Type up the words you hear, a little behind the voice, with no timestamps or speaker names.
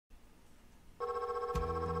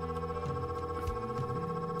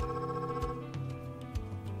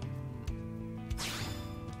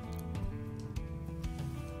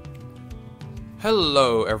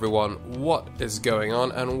Hello everyone, what is going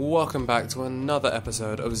on, and welcome back to another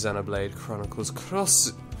episode of Xenoblade Chronicles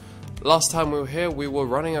Cross. Last time we were here, we were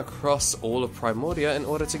running across all of Primordia in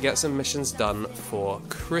order to get some missions done for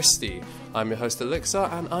Christy. I'm your host Elixir,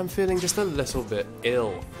 and I'm feeling just a little bit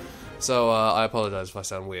ill. So I apologise if I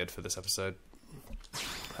sound weird for this episode.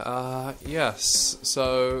 Yes,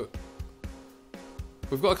 so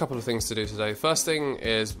we've got a couple of things to do today. First thing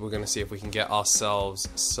is we're going to see if we can get ourselves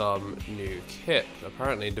some new kit.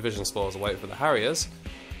 Apparently Division Spoils are waiting for the Harriers.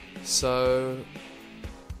 So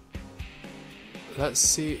let's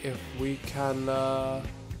see if we can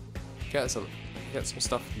get some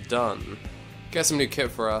stuff done. Get some new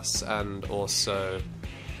kit for us, and also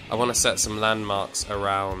I want to set some landmarks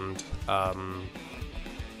around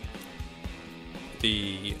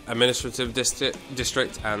the administrative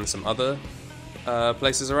district and some other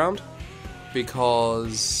places around,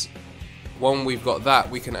 because when we've got that,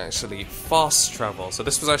 we can actually fast travel. So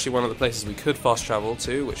this was actually one of the places we could fast travel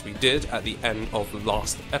to, which we did at the end of the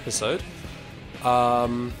last episode.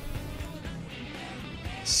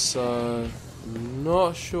 So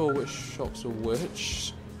not sure which shops are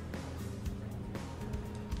which.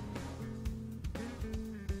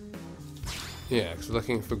 Yeah, because we're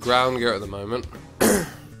looking for ground gear at the moment.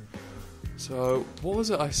 So, what was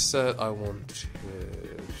it I said I wanted?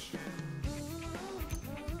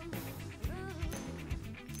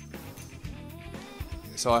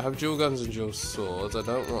 So I have dual guns and dual swords. I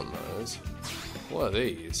don't want those. What are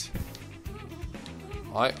these?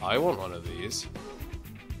 I want one of these.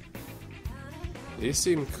 These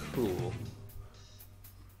seem cool.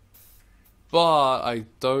 But I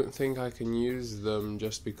don't think I can use them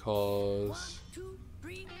just because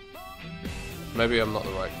maybe I'm not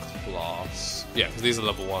the right class. Yeah, because these are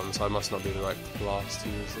level 1, so I must not be the right class to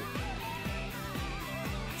use them.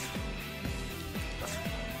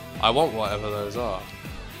 I want whatever those are.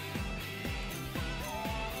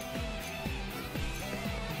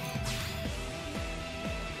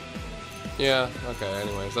 Yeah, okay,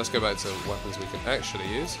 anyways, let's go back to weapons we can actually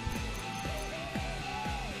use.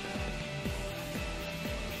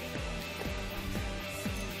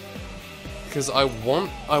 Because I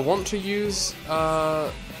want to use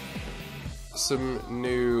some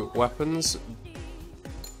new weapons,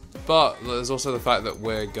 but there's also the fact that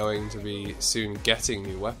we're going to be soon getting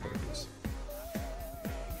new weapons.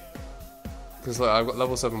 Because like, I've got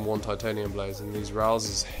level 7 1 titanium blades, and these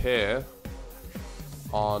rousers here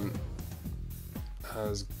aren't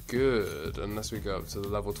as good unless we go up to the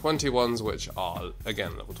level 20 ones, which are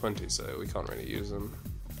again level 20, so we can't really use them.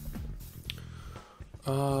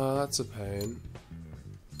 That's a pain.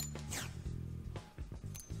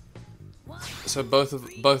 So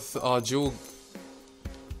both our dual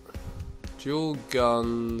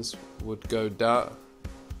guns would go down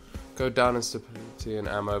in stability and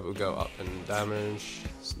ammo, but would go up in damage.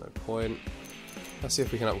 There's no point. Let's see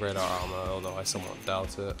if we can upgrade our armor, although I somewhat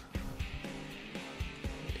doubt it.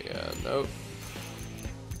 Yeah, nope.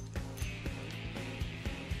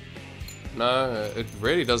 No, it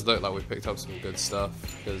really does look like we picked up some good stuff,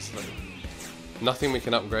 because like, nothing we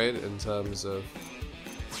can upgrade in terms of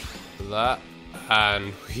that,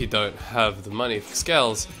 and we don't have the money for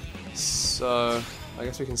scales, so I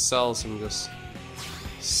guess we can sell some just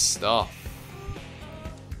stuff.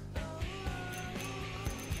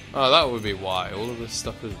 Oh, that would be why. All of this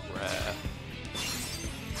stuff is rare.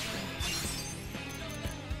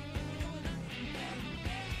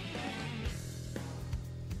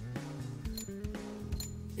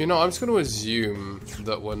 You know, I'm just going to assume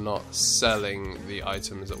that we're not selling the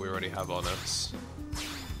items that we already have on us.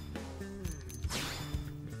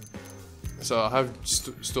 So I have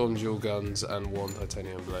storm dual guns and 1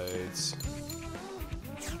 titanium blades.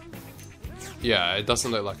 Yeah, it doesn't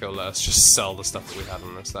look like it'll let us just sell the stuff that we had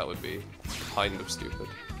on us. That would be kind of stupid.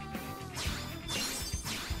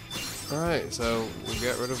 Alright, so we'll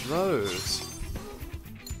get rid of those.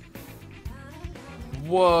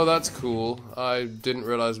 Whoa, that's cool. I didn't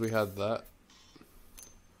realize we had that.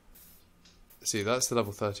 See, that's the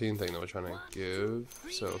level 13 thing that we're trying to give,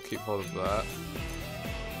 so we'll keep hold of that.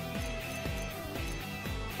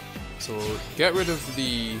 So we'll get rid of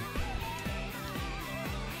the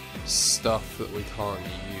stuff that we can't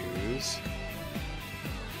use.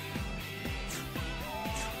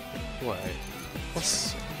 Wait,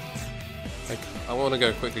 what's... I want to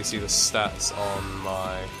go quickly see the stats on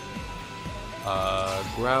my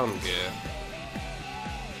ground gear.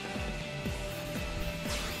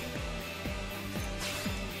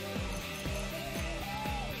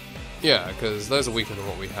 Yeah, because those are weaker than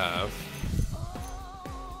what we have.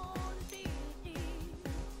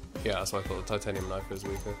 Yeah, that's what I thought. The titanium knife is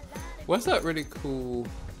weaker. Where's that really cool...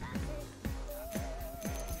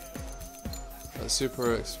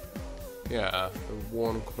 That yeah, the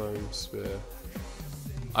worn chrome spear.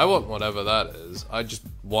 I want whatever that is. I just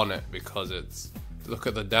want it because it's... Look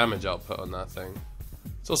at the damage output on that thing.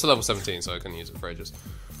 It's also level 17, so I can use it for ages.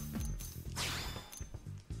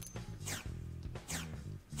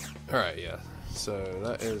 Alright, yeah. So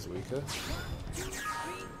that is weaker.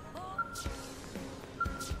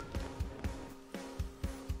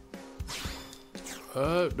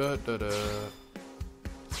 Let's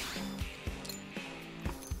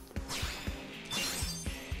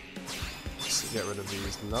get rid of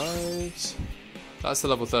these knives. That's the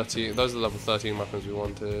level 13. Those are the level 13 weapons we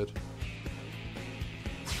wanted.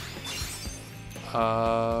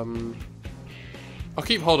 I'll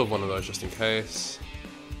keep hold of one of those just in case.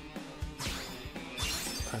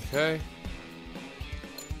 Okay.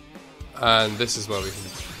 And this is where we can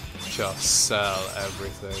just sell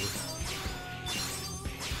everything.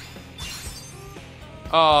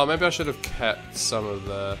 Oh, maybe I should have kept some of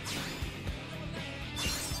the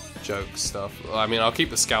joke stuff. I mean, I'll keep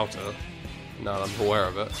the scouter, now that I'm aware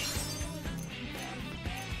of it.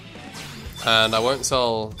 And I won't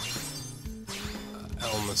sell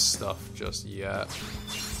Elmer's stuff just yet.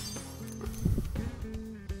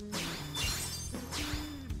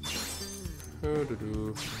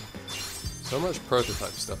 So much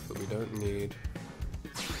prototype stuff that we don't need.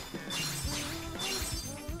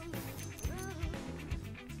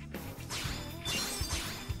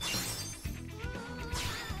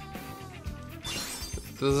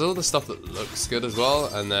 There's all the stuff that looks good as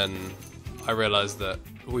well, and then I realized that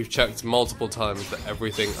we've checked multiple times that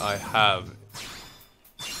everything I have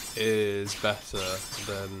is better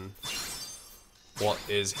than what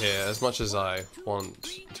is here, as much as I want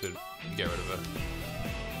to get rid of it.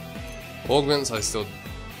 Augments I still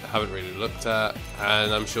haven't really looked at,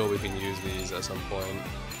 and I'm sure we can use these at some point.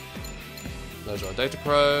 Those are data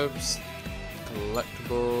probes,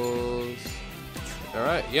 collectibles.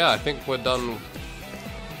 Alright, yeah, I think we're done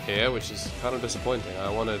here, which is kind of disappointing. I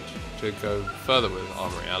wanted to go further with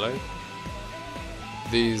Armory Alloy.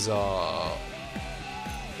 These are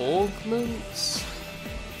augments.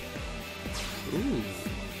 Ooh.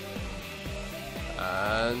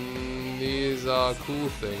 And these are cool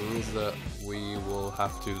things that we will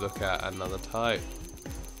have to look at another time.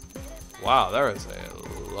 Wow, there is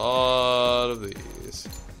a lot of these.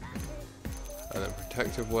 And then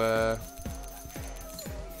protective wear.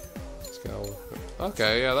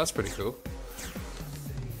 Okay, yeah, that's pretty cool.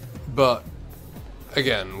 But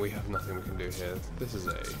again, we have nothing we can do here. This is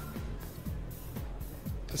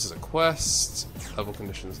a quest. Level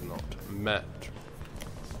conditions not met.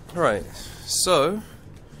 Alright, so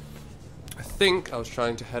I think I was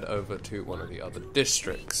trying to head over to one of the other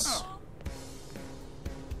districts.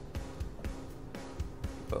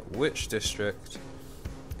 But which district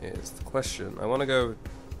is the question. I want to go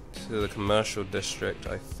to the commercial district,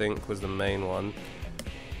 I think was the main one.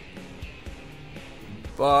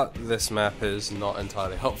 But this map is not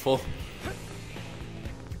entirely helpful.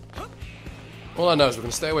 All I know is we're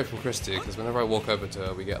going to stay away from Christy, because whenever I walk over to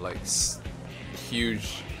her we get like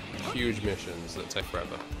huge missions that take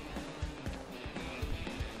forever.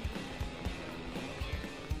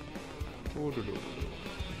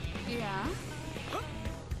 Yeah?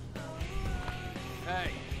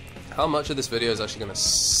 Hey. How much of this video is actually going to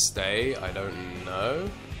stay, I don't know.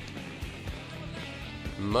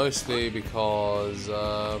 Mostly because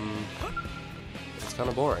it's kind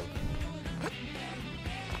of boring.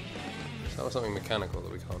 So that was something mechanical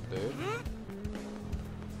that we can't do.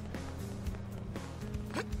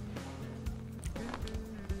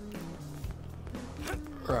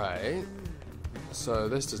 Right. So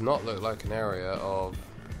this does not look like an area of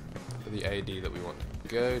the AD that we want to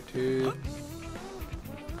go to.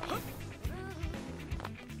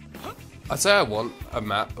 I'd say I want a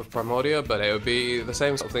map of Primordia, but it would be the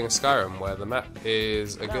same sort of thing as Skyrim, where the map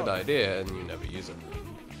is a good idea and you never use it.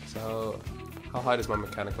 So, how high does my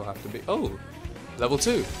mechanical have to be? Oh, level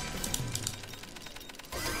 2.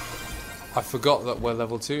 I forgot that we're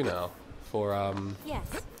level 2 now for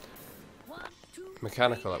Yes.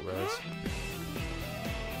 mechanical upgrades.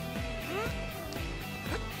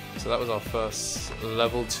 So that was our first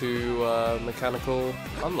level 2 mechanical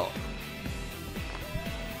unlock.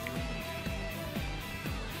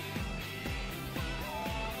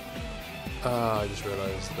 I just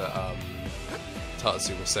realised that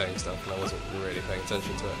Tatsu was saying stuff and I wasn't really paying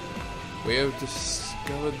attention to it. We have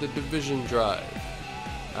discovered the division drive,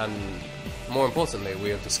 and more importantly, we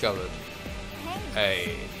have discovered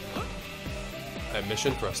a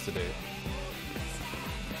mission for us to do.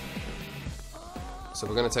 So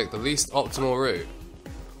we're going to take the least optimal route,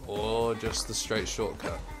 or just the straight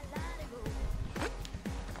shortcut.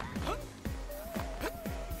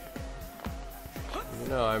 You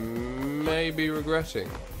know, I may be regretting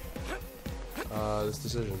this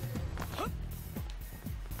decision.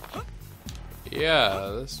 Yeah,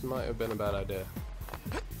 this might have been a bad idea.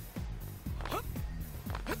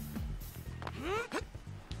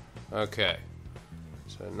 Okay,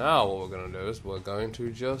 so now what we're going to do is we're going to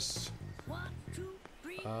just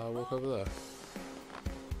walk over there.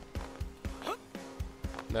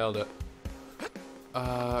 Nailed it.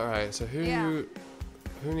 Right, so who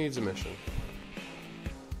needs a mission?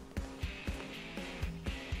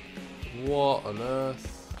 What on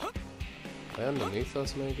earth? Are they underneath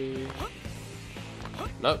us maybe?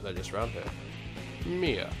 Nope, they're just around here.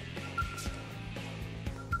 Mia.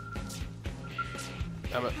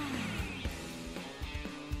 Damn it.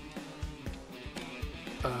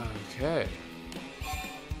 Okay.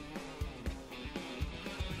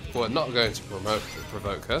 We're not going to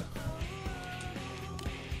provoke her.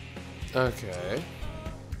 Okay.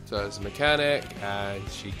 So it's a mechanic, and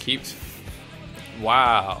she keeps...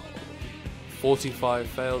 Wow. 45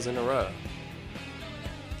 fails in a row.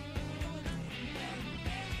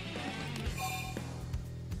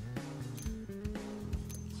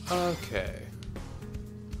 Okay.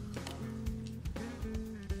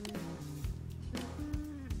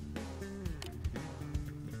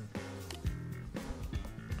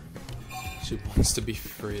 She wants to be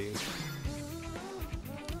free.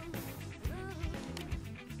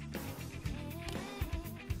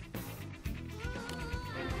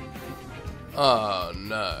 Oh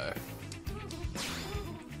no.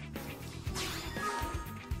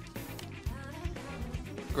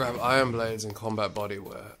 Grab iron blades and combat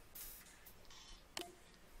bodywear.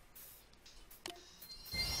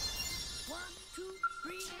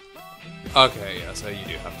 Okay, yeah, so you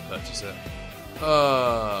do have to purchase it.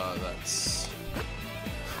 That's...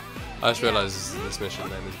 I just realised this mission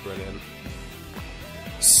name is brilliant.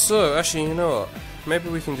 So, actually, you know what? Maybe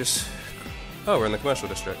we can just... Oh, we're in the commercial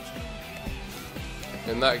district.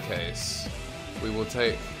 In that case, we will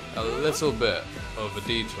take a little bit of a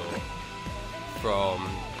detour from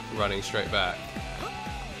running straight back.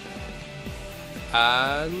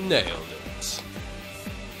 And nailed it.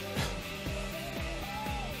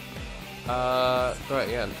 Right,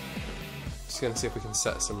 yeah. Just gonna see if we can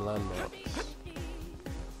set some landmarks.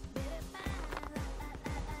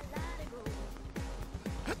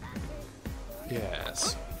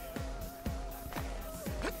 Yes.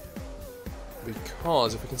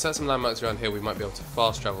 Because if we can set some landmarks around here, we might be able to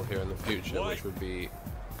fast travel here in the future, which would be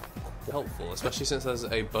helpful, especially since there's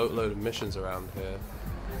a boatload of missions around here.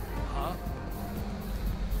 Huh?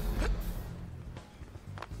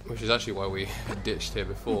 Which is actually why we ditched here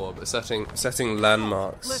before, but setting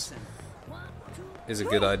landmarks is a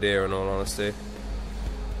good idea in all honesty.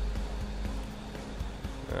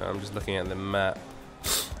 I'm just looking at the map.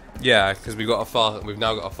 Yeah, because we've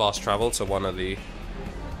now got a fast travel to one of the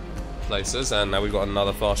places, and now we've got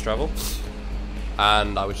another fast travel.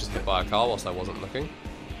 And I was just hit by a car whilst I wasn't looking.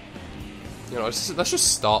 You know, let's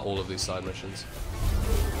just start all of these side missions.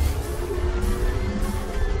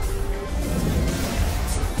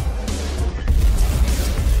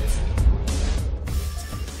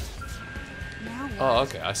 Oh,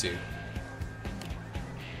 okay, I see.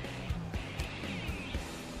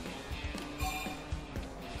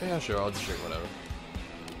 Yeah, sure, I'll just drink whatever.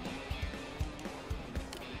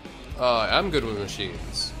 I'm good with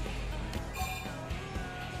machines.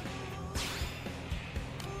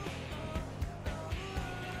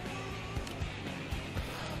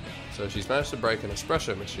 So she's managed to break an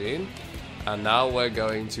espresso machine, and now we're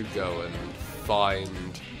going to go and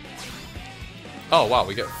find... Oh wow,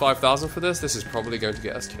 we get 5,000 for this? This is probably going to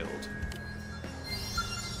get us killed.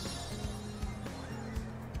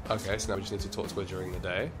 Okay, so now we just need to talk to her during the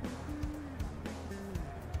day.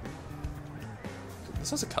 This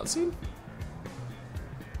has a cutscene?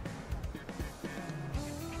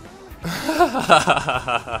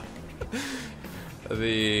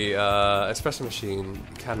 The espresso machine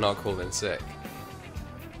cannot call in sick.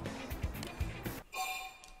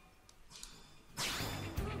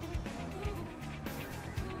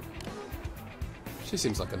 She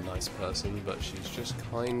seems like a nice person, but she's just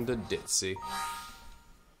kinda ditzy.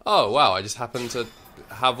 Oh wow, I just happen to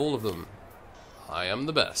have all of them. I am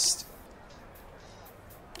the best.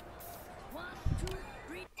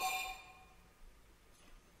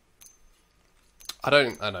 I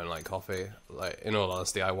don't like coffee. Like, in all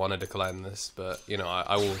honesty, I want to decline this, but you know,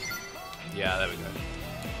 I will. Yeah, there we go.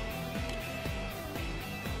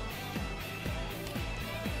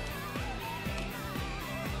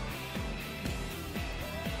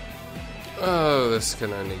 Oh, this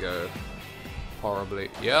can only go horribly.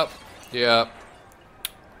 Yep. Yep.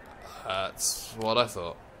 That's what I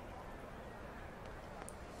thought.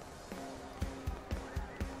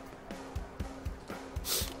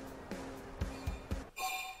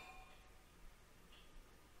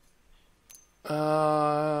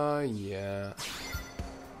 Yeah.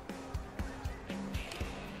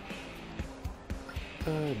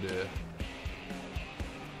 Oh dear.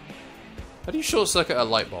 How do you short circuit a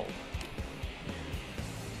light bulb?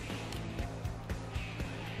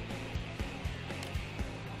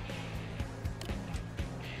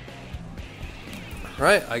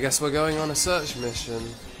 Right, I guess we're going on a search mission.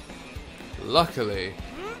 Luckily,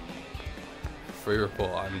 free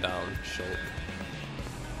report, I'm down. Shulk.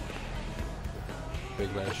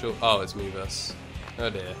 Big man Shulk. Oh, it's Miiverse. Oh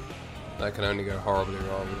dear. That can only go horribly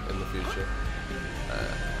wrong in the future.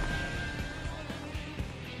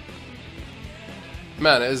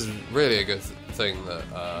 Man, it is really a good thing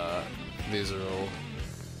that these are all...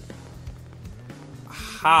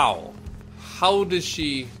 How? How does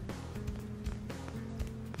she...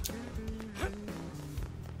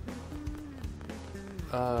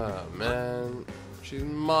 Ah, man. She's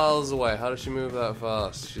miles away. How does she move that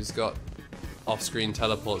fast? She's got off-screen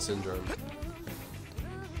teleport syndrome.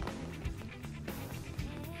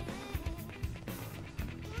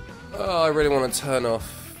 Oh, I really want to turn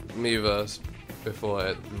off Miiverse before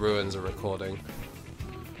it ruins a recording.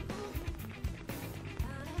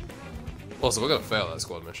 Also, we're gonna fail that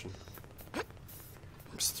squad mission.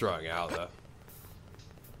 I'm just throwing it out there.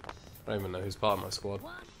 I don't even know who's part of my squad.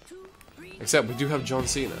 Except we do have John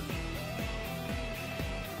Cena.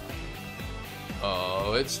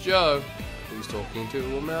 Oh, it's Joe. Who's talking to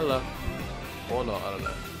Amela. Or not, I don't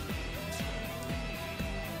know.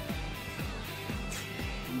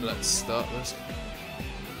 Let's start this.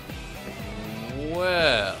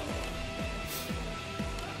 Well.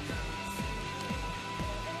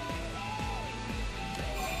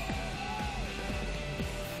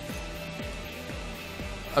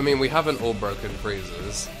 I mean, we haven't all broken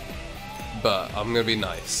freezers, but I'm gonna be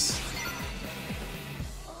nice.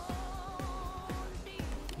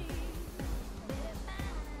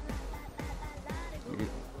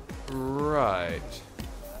 Right.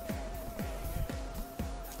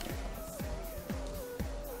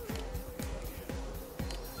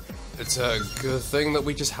 It's a good thing that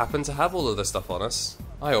we just happen to have all of this stuff on us.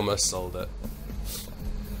 I almost sold it.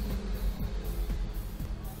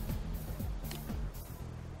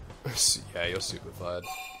 Yeah, you're super fired.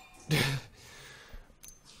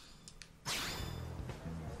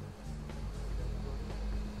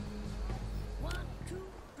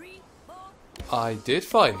 I did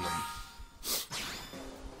find them.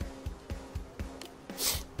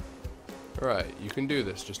 Right, you can do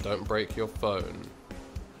this, just don't break your phone.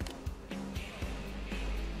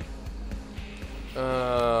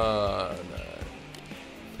 No.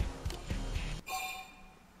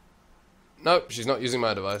 Nope, she's not using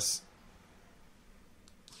my device.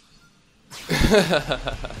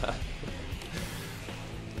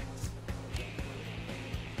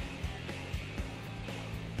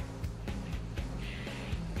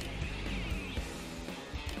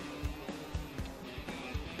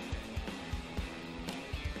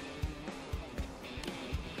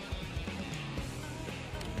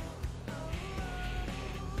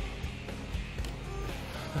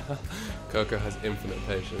 Coco has infinite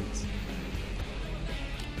patience.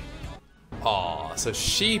 Aw, so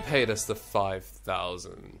she paid us the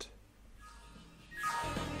 5,000.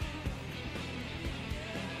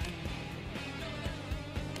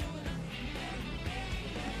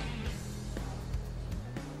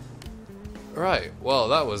 Right, well,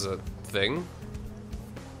 that was a thing.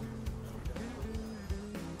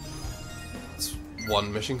 It's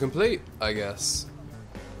one mission complete, I guess.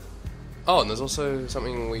 Oh, and there's also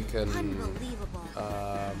something we can,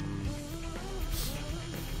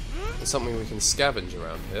 there's something we can scavenge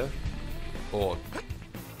around here. Or,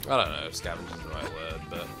 I don't know if scavenge is the right word,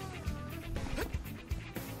 but...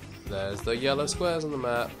 There's the yellow squares on the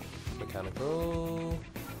map. Mechanical...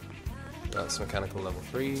 That's mechanical level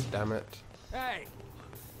 3, damn it. Hey.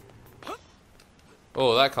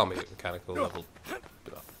 Oh, that can't be mechanical level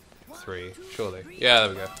 3, surely. Yeah, there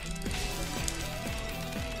we go.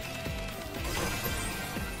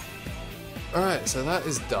 Alright, so that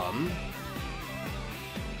is done.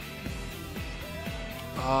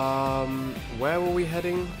 Where were we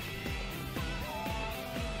heading?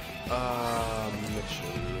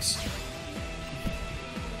 Missions.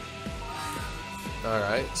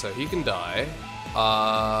 Alright, so he can die.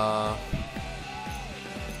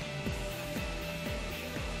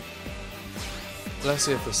 Let's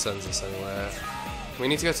see if this sends us anywhere. We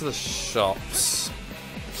need to go to the shops.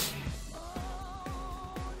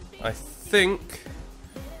 I think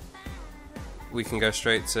we can go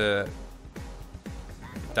straight to...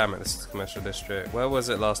 Damn it, this is the commercial district. Where was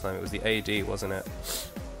it last time? It was the AD, wasn't it?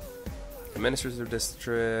 Administrative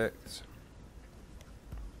district.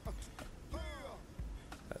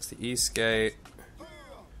 That's the East Gate.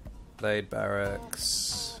 Blade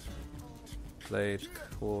Barracks. Blade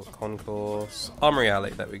Concourse. Armory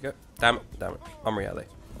Alley, there we go. Damn it, damn it. Armory Alley.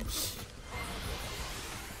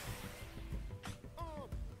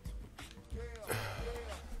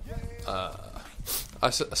 I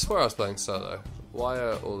swear I was playing solo. Why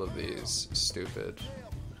are all of these stupid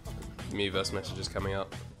Miiverse messages coming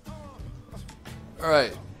up?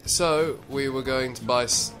 Alright, so we were going to buy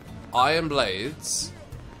iron blades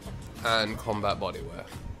and combat bodywear.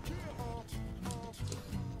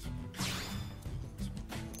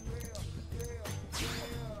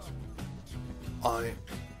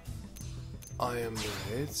 Iron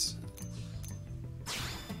blades.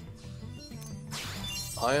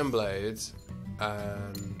 Iron blades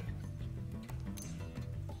and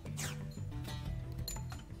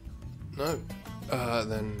no.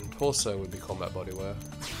 Then torso would be combat bodywear.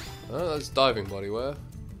 Oh, that's diving bodywear.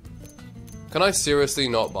 Can I seriously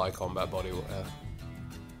not buy combat bodywear?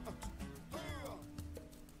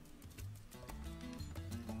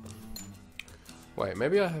 Wait,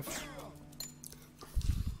 maybe I have.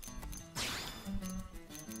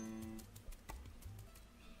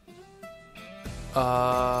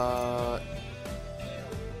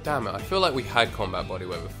 Damn it, I feel like we had combat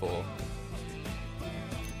bodywear before.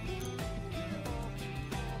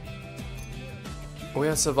 We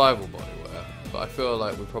had survival bodywear, but I feel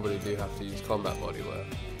like we probably do have to use combat bodywear.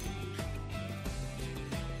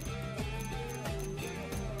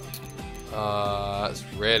 That's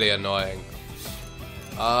really annoying.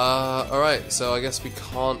 Alright, so I guess we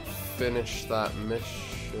can't finish that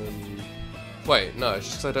mission. Wait, no, it's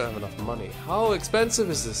just 'cause I don't have enough money. How expensive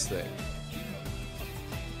is this thing?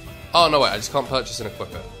 Oh, no, wait, I just can't purchase an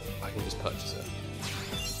equipment. I can just purchase it.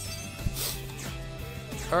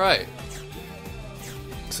 Alright.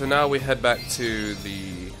 So now we head back to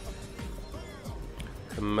the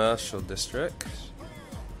commercial district.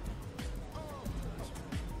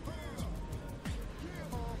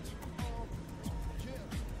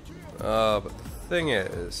 But the thing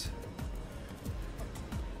is,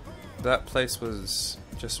 that place was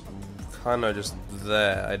just kind of just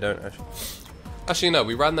there. I don't know. Actually, no,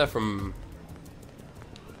 we ran there from...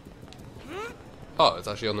 Oh, it's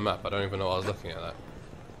actually on the map. I don't even know why I was looking at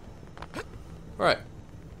that. Right.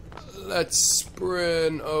 Let's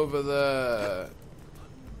sprint over there.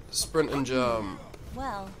 Sprint and jump.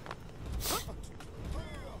 Well.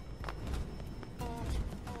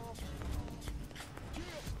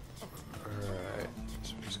 Alright.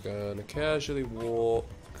 So I'm just gonna casually walk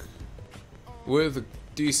with a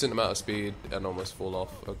decent amount of speed and almost fall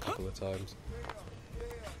off a couple of times.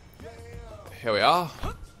 Here we are.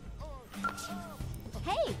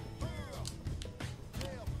 Hey.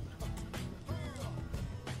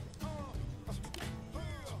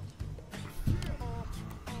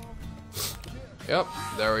 Yep,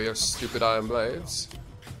 there are your stupid iron blades.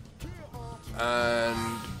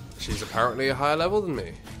 And she's apparently a higher level than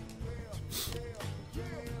me.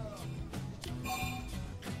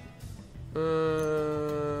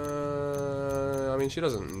 I mean, she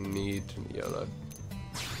doesn't need yellow.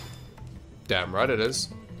 Damn right it is.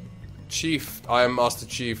 Chief, I am Master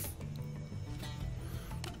Chief.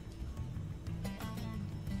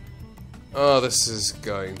 Oh, this is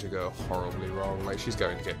going to go horribly wrong. Like, she's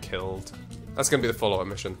going to get killed. That's going to be the follow-up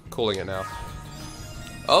mission. Calling it now.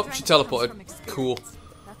 Oh, she teleported. Cool.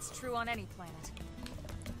 That's true on any planet.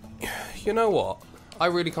 You know what? I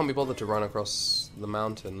really can't be bothered to run across the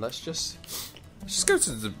mountain. Let's just go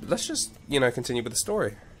to the... Let's just, you know, continue with the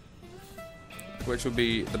story. Which would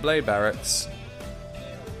be the Blade Barracks.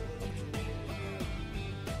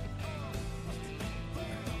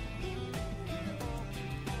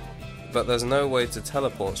 But there's no way to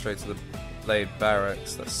teleport straight to the Blade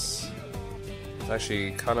Barracks. It's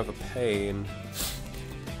actually kind of a pain.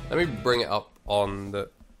 Let me bring it up on the...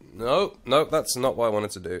 No, that's not what I wanted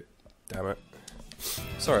to do. Damn it.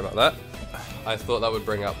 Sorry about that. I thought that would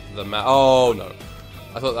bring up the map. Oh, no.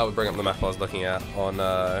 I thought that would bring up the map I was looking at on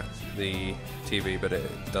the TV, but it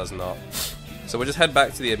does not. So we'll just head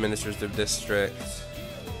back to the administrative district.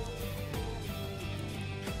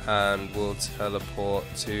 And we'll teleport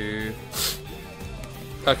to...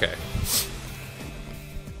 Okay.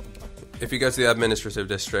 If you go to the administrative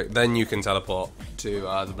district, then you can teleport to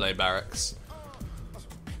the Blade Barracks.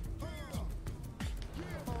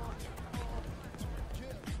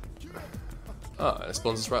 Ah, and it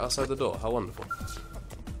spawns us right outside the door. How wonderful.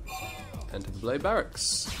 Enter the Blade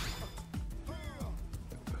Barracks.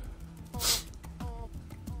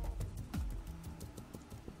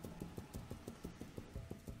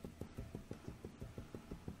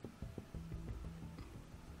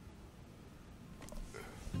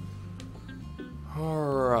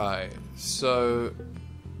 Alright, so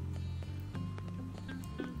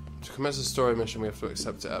to commence the story mission we have to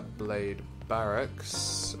accept it at Blade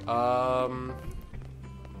Barracks.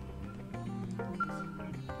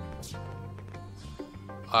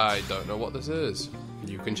 I don't know what this is.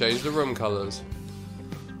 You can change the room colours.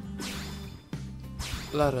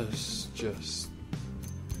 Let us just...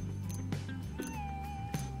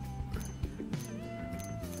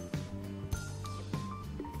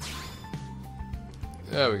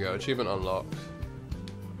 There we go, achievement unlocked.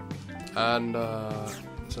 And,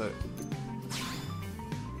 so...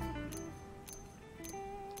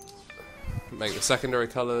 make the secondary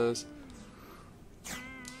colours.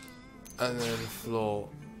 And then floor...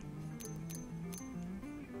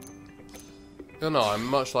 Oh no, I'm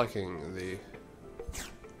much liking the...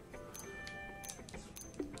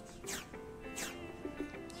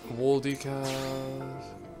 wall decals...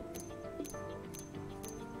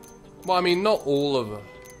 Well, I mean, not all of them.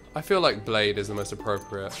 I feel like Blade is the most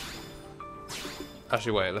appropriate.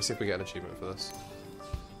 Actually, wait, let's see if we get an achievement for this.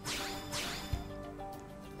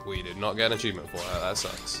 We did not get an achievement for it, that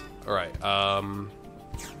sucks. Alright,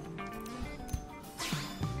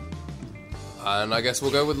 and I guess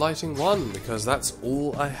we'll go with lighting 1, because that's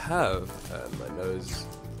all I have. And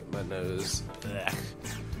my nose...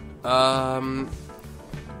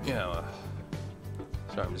 yeah,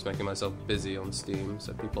 sorry, I'm just making myself busy on Steam,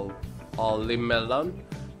 so people are leave me alone.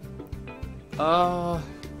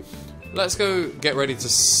 Let's go get ready to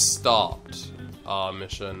start our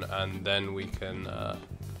mission, and then we can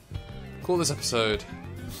call this episode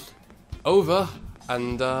over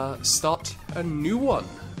and start a new one.